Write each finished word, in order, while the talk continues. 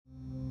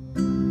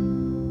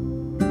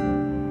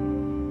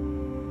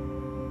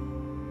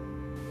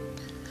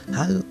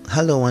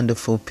Hello,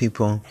 wonderful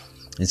people.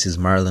 This is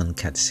Marlon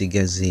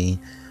Katsigazi,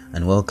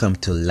 and welcome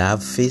to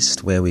Love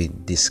Feast, where we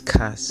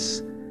discuss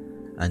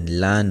and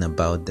learn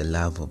about the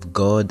love of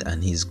God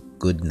and His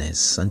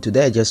goodness. And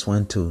today I just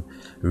want to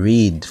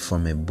read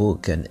from a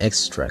book, an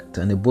extract,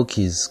 and the book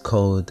is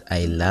called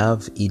I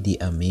Love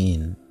Idi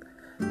Amin,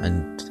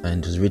 and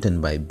it was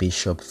written by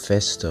Bishop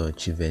Festo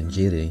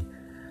Chivenjiri,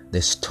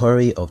 the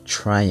story of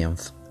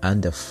triumph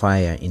under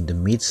fire in the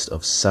midst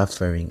of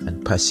suffering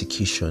and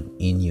persecution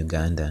in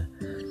Uganda.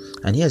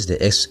 And here's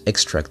the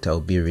extract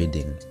I'll be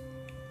reading.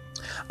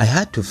 I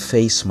had to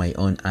face my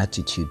own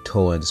attitude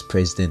towards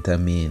President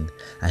Amin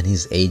and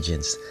his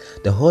agents.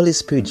 The Holy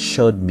Spirit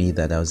showed me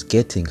that I was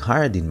getting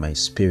hard in my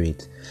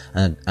spirit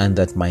and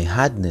that my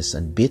hardness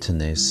and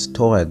bitterness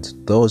toward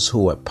those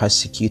who were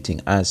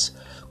persecuting us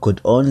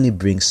could only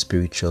bring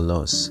spiritual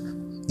loss.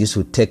 This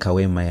would take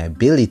away my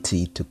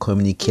ability to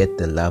communicate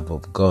the love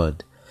of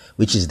God,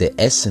 which is the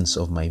essence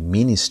of my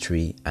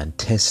ministry and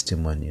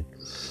testimony.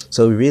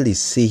 So we really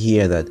see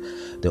here that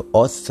the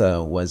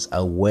author was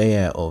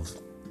aware of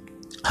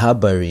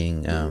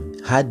harboring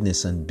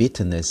hardness and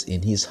bitterness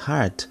in his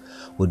heart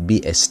would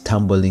be a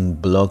stumbling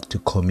block to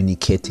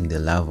communicating the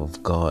love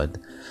of God.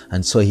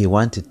 And so he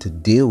wanted to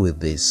deal with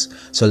this.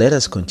 So let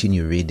us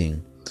continue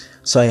reading.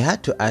 So I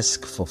had to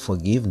ask for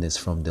forgiveness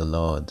from the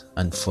Lord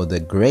and for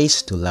the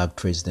grace to love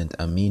President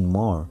Amin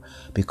more,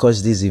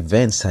 because these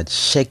events had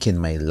shaken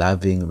my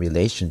loving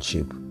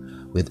relationship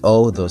with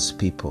all those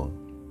people.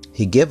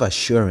 He gave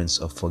assurance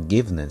of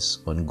forgiveness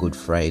on Good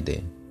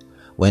Friday,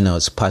 when I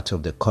was part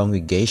of the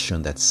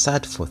congregation that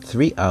sat for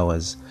 3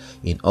 hours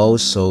in All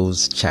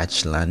Souls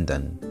Church,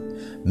 London,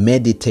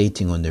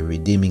 meditating on the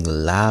redeeming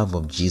love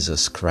of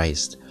Jesus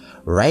Christ.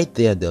 Right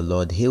there, the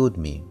Lord healed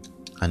me,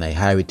 and I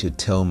hurried to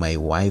tell my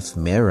wife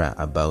Mera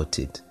about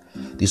it.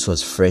 This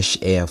was fresh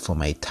air for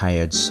my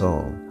tired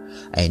soul.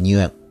 I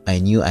knew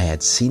I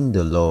had seen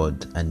the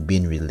Lord and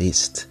been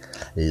released.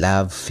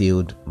 Love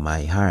filled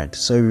my heart.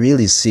 So I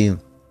really see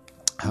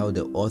how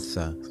the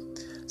author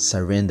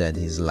surrendered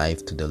his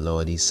life to the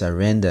Lord. He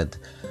surrendered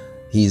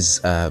his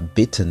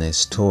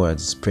bitterness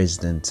towards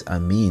President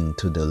Amin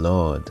to the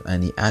Lord,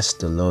 and he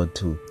asked the Lord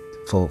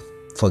for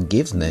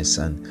forgiveness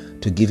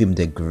and to give him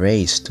the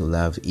grace to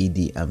love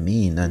Idi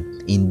Amin.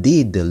 And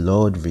indeed the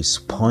Lord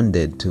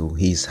responded to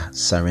his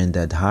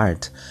surrendered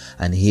heart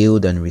and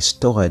healed and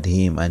restored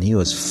him, and he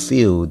was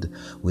filled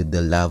with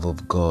the love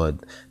of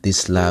God,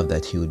 this love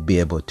that he would be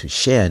able to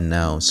share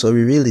now. So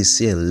we really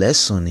see a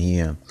lesson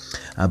here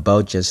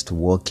about just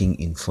walking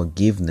in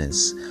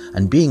forgiveness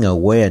and being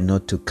aware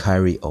not to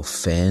carry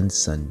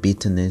offense and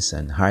bitterness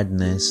and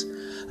hardness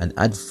and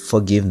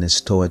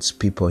unforgiveness towards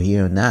people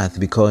here on earth,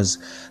 because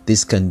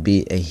this can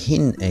be a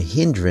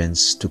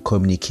hindrance to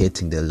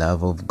communicating the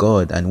love of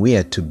God. And we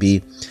are to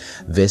be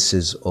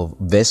vessels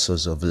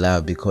of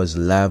love, because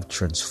love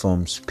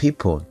transforms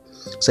people.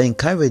 So I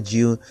encourage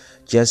you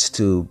just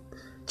to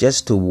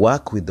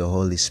work with the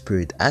Holy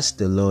Spirit. Ask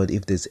the Lord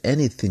if there's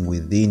anything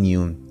within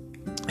you,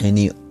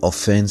 any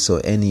offense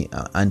or any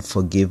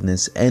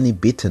unforgiveness, any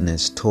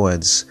bitterness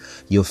towards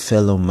your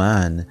fellow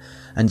man,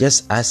 and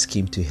just ask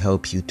Him to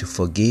help you to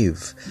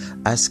forgive.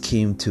 Ask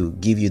Him to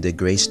give you the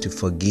grace to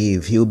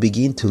forgive. He will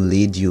begin to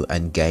lead you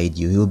and guide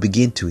you. He will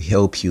begin to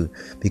help you,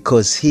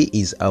 because He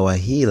is our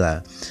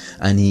healer,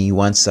 and He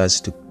wants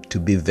us to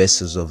be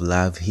vessels of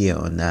love here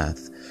on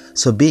earth.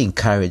 So be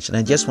encouraged. And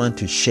I just want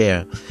to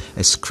share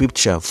a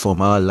scripture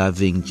from our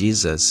loving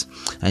Jesus.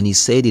 And He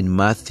said in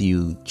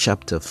Matthew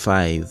chapter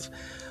 5,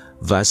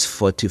 verse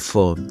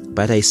 44,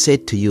 "But I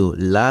said to you,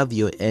 love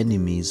your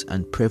enemies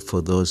and pray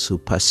for those who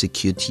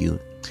persecute you,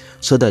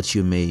 so that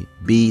you may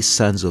be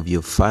sons of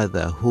your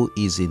Father who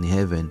is in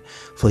heaven.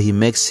 For He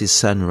makes His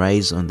sun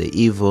rise on the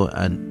evil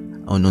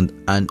and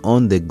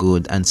on the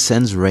good, and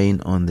sends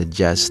rain on the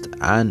just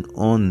and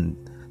on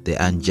the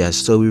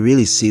unjust." So we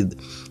really see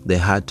the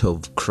heart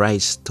of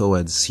Christ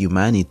towards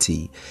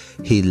humanity.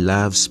 He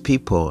loves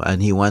people,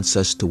 and He wants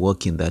us to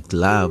walk in that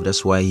love.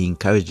 That's why He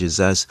encourages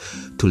us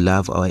to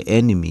love our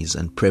enemies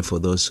and pray for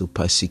those who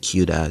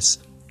persecute us.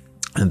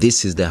 And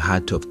this is the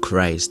heart of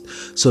Christ.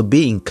 So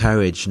be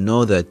encouraged.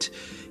 Know that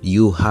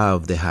you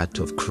have the heart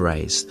of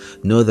Christ.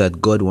 Know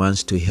that God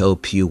wants to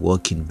help you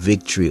walk in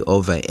victory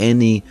over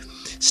any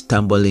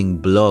stumbling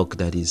block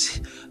that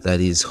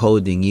is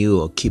holding you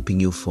or keeping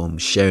you from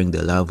sharing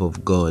the love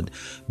of God.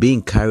 Be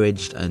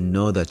encouraged and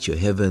know that your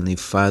Heavenly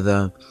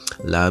Father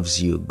loves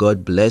you.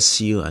 God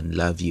bless you and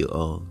love you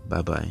all.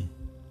 Bye-bye.